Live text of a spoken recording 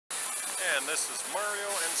And this is Mario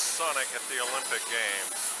and Sonic at the Olympic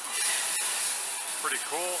Games. Pretty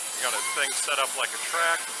cool. You got a thing set up like a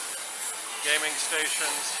track, gaming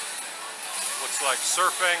stations, looks like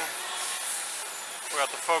surfing. We got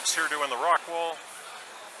the folks here doing the rock wall.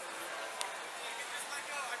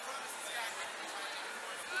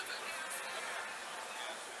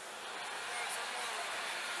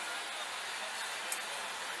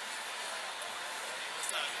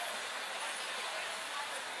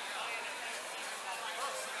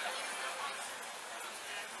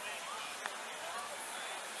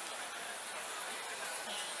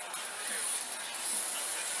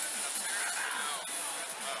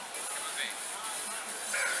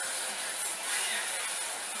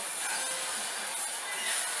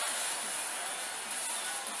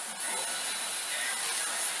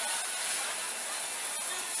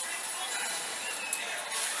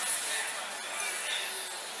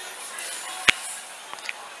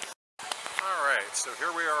 So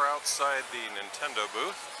here we are outside the Nintendo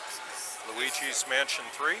booth, Luigi's Mansion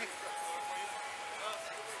 3.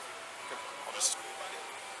 I'll just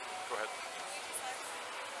go ahead.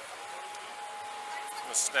 I'm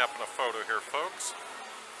just snapping a photo here, folks.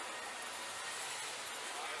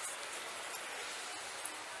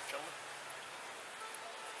 Gentlemen.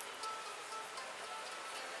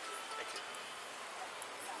 Thank you.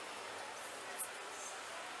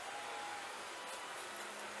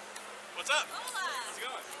 What's up? How's it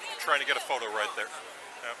going? Trying to get a photo right there.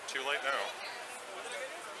 Yep, too late now.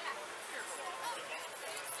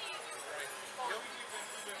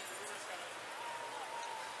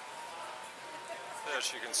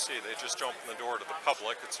 As you can see, they just opened the door to the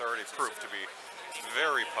public. It's already proved to be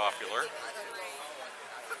very popular.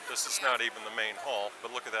 This is not even the main hall,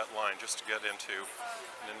 but look at that line just to get into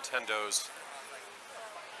Nintendo's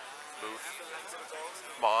booth.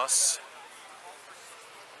 Moss.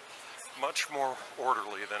 Much more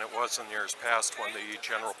orderly than it was in years past when the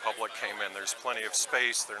general public came in. There's plenty of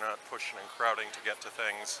space. They're not pushing and crowding to get to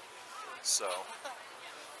things. So,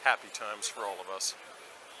 happy times for all of us.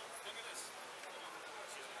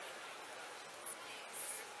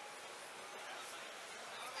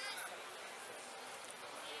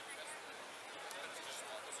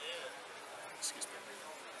 Excuse me.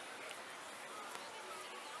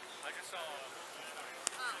 I just saw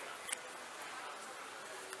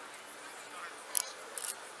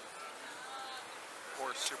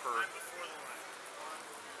super.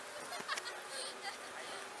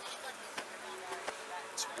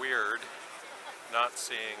 It's weird not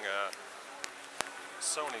seeing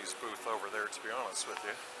Sony's booth over there, to be honest with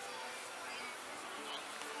you.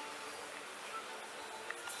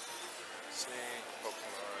 See, Pokemon.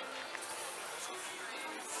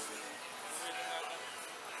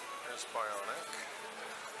 There's Bionic.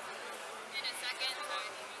 In a second.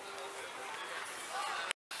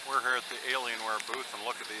 We're here at the Alienware booth and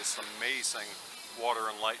look at this amazing water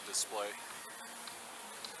and light display.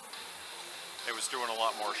 It was doing a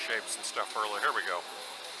lot more shapes and stuff earlier. Here we go.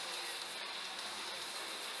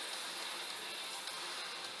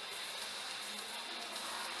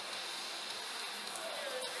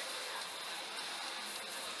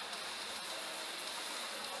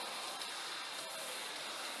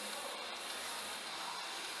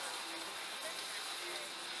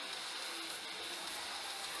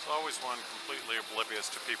 Always one completely oblivious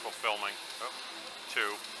to people filming. Oh,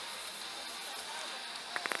 two.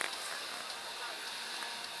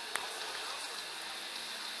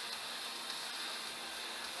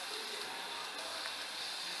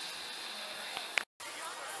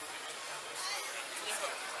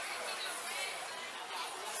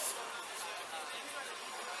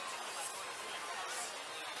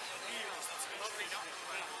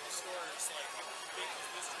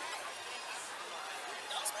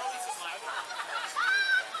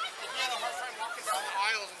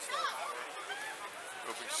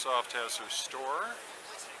 Ubisoft has her store.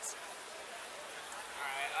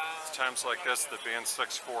 It's times like this that the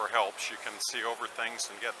N64 helps. You can see over things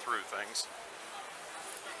and get through things.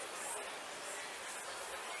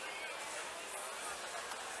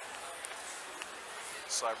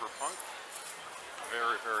 Cyberpunk,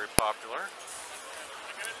 very, very popular.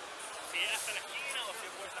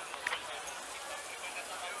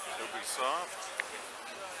 Ubisoft.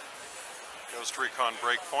 Ghost Recon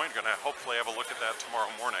Breakpoint, gonna hopefully have a look at that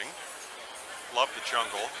tomorrow morning. Love the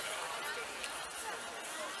jungle.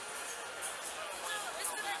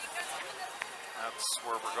 That's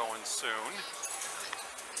where we're going soon.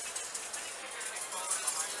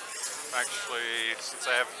 Actually, since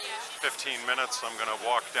I have 15 minutes, I'm gonna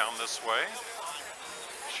walk down this way.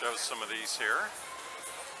 Show some of these here.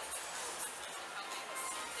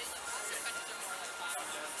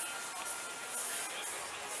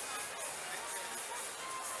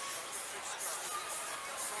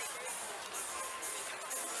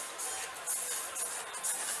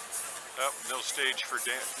 No stage for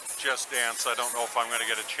Just Dance. I don't know if I'm going to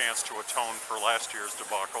get a chance to atone for last year's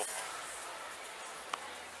debacle.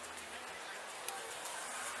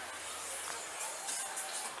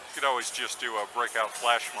 You could always just do a breakout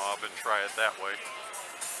flash mob and try it that way.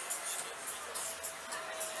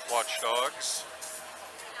 Watch Dogs.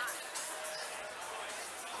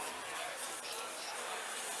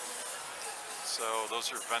 So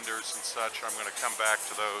those are vendors and such. I'm going to come back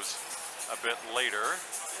to those a bit later.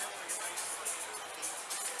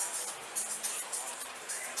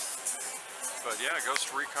 But yeah,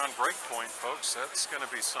 Ghost Recon Breakpoint, folks. That's going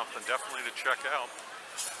to be something definitely to check out.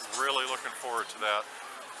 Really looking forward to that.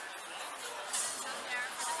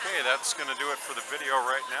 Okay, that's going to do it for the video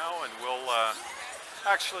right now, and we'll,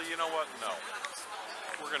 actually, you know what? No.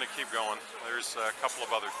 We're going to keep going. There's a couple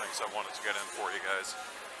of other things I wanted to get in for you guys.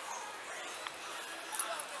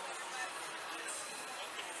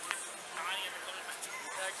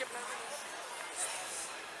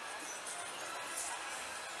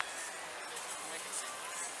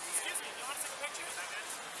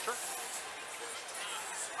 Sure.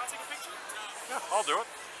 Yeah, I'll do it.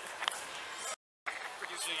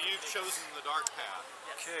 So you've chosen the dark path.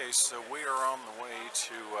 Okay, so we are on the way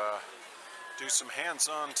to do some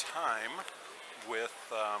hands-on time with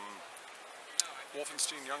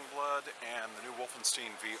Wolfenstein Youngblood and the new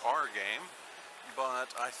Wolfenstein VR game. But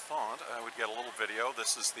I thought I would get a little video.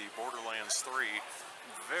 This is the Borderlands 3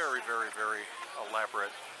 very, very, very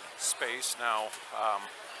elaborate space. Now,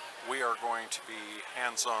 we are going to be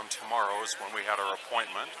hands-on tomorrow is when we had our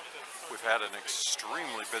appointment. We've had an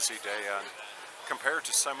extremely busy day, and compared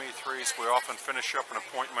to some E3s, we often finish up an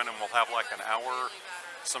appointment and we'll have like an hour,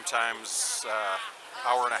 sometimes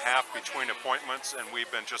hour and a half between appointments, and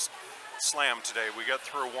we've been just slammed today. We got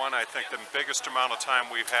through one. I think the biggest amount of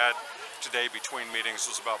time we've had today between meetings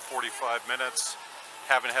was about 45 minutes.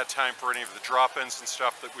 Haven't had time for any of the drop-ins and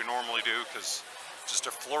stuff that we normally do, because just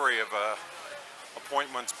a flurry of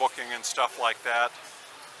appointments, booking, and stuff like that.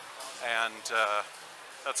 And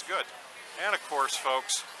that's good. And of course,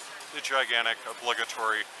 folks, the gigantic,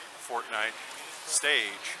 obligatory Fortnite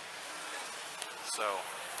stage. So,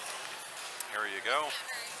 here you go.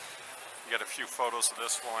 You get a few photos of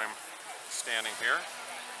this while I'm standing here.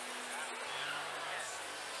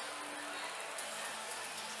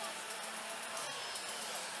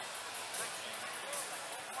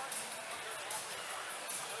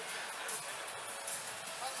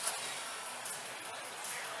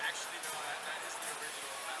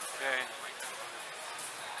 Okay.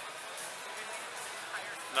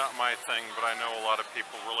 Not my thing, but I know a lot of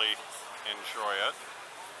people really enjoy it.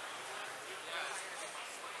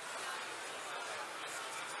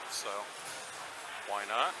 So, why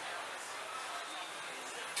not?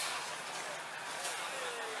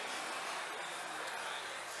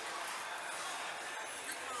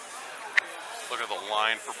 Look at the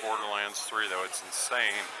line for Borderlands 3, though. It's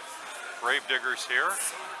insane. Gravediggers here.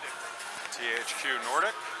 THQ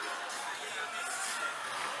Nordic.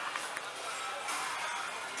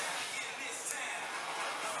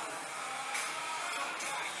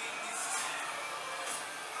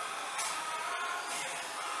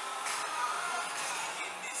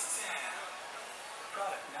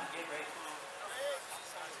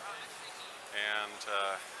 And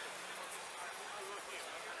I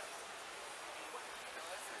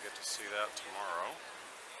get to see that tomorrow.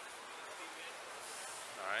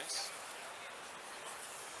 Nice.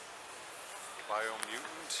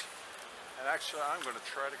 Biomutant. And actually, I'm going to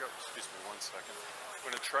try to go, excuse me one second. I'm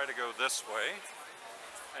going to try to go this way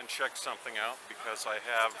and check something out, because I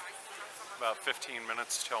have about 15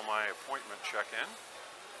 minutes till my appointment check-in.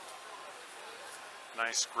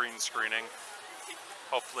 Nice green screening.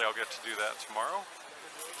 Hopefully I'll get to do that tomorrow.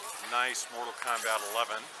 Nice Mortal Kombat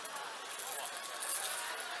 11.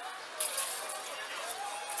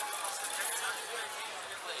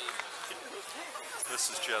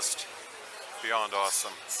 This is just beyond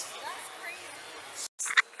awesome.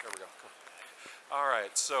 There we go. All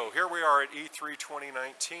right, so here we are at E3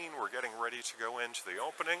 2019. We're getting ready to go into the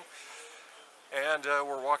opening. And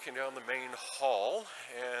we're walking down the main hall.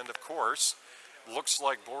 And of course, looks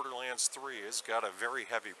like Borderlands 3 has got a very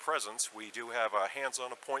heavy presence. We do have a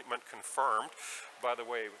hands-on appointment confirmed. By the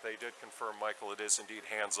way, they did confirm, Michael, it is indeed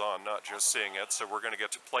hands-on, not just seeing it. So we're going to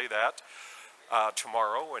get to play that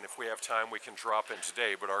tomorrow. And if we have time, we can drop in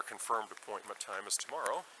today. But our confirmed appointment time is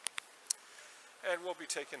tomorrow. And we'll be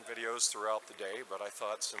taking videos throughout the day. But I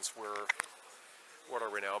thought, since we're, what are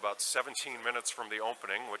we now, about 17 minutes from the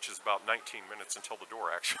opening, which is about 19 minutes until the door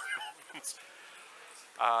actually opens,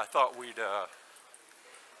 I thought we'd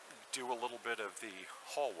do a little bit of the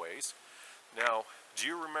hallways. Now, Do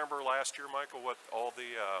you remember last year, Michael, what all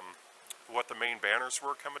the what the main banners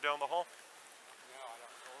were coming down the hall? No, I don't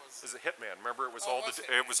know. It Is it Hitman? Remember, it was Oh, all was the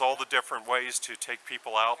Hitman? it was all the different ways to take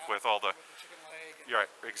people out with all the. with the chicken leg. And Yeah,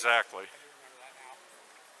 exactly. I do remember that now.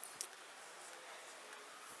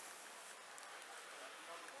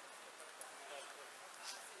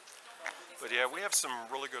 But yeah, we have some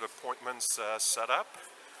really good appointments set up,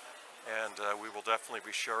 and we will definitely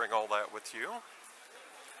be sharing all that with you.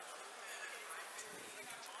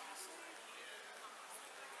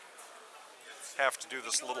 Have to do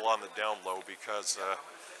this a little on the down low because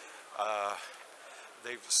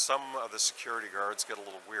some of the security guards get a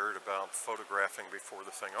little weird about photographing before the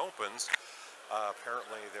thing opens.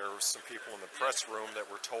 Apparently there were some people in the press room that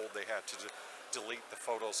were told they had to delete the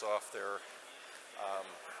photos off their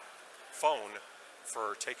phone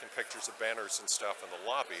for taking pictures of banners and stuff in the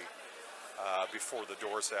lobby before the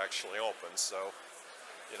doors actually open. So,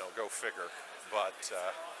 you know, go figure. But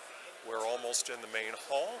we're almost in the main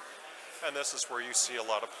hall, and this is where you see a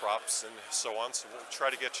lot of props and so on. So we'll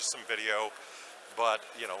try to get you some video, but,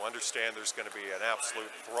 you know, understand there's going to be an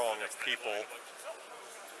absolute throng of people.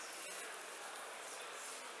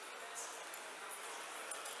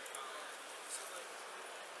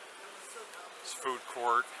 It's food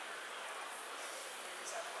court.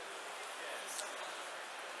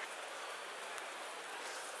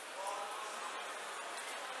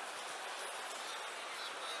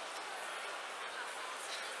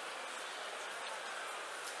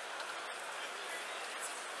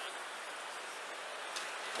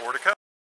 More to come.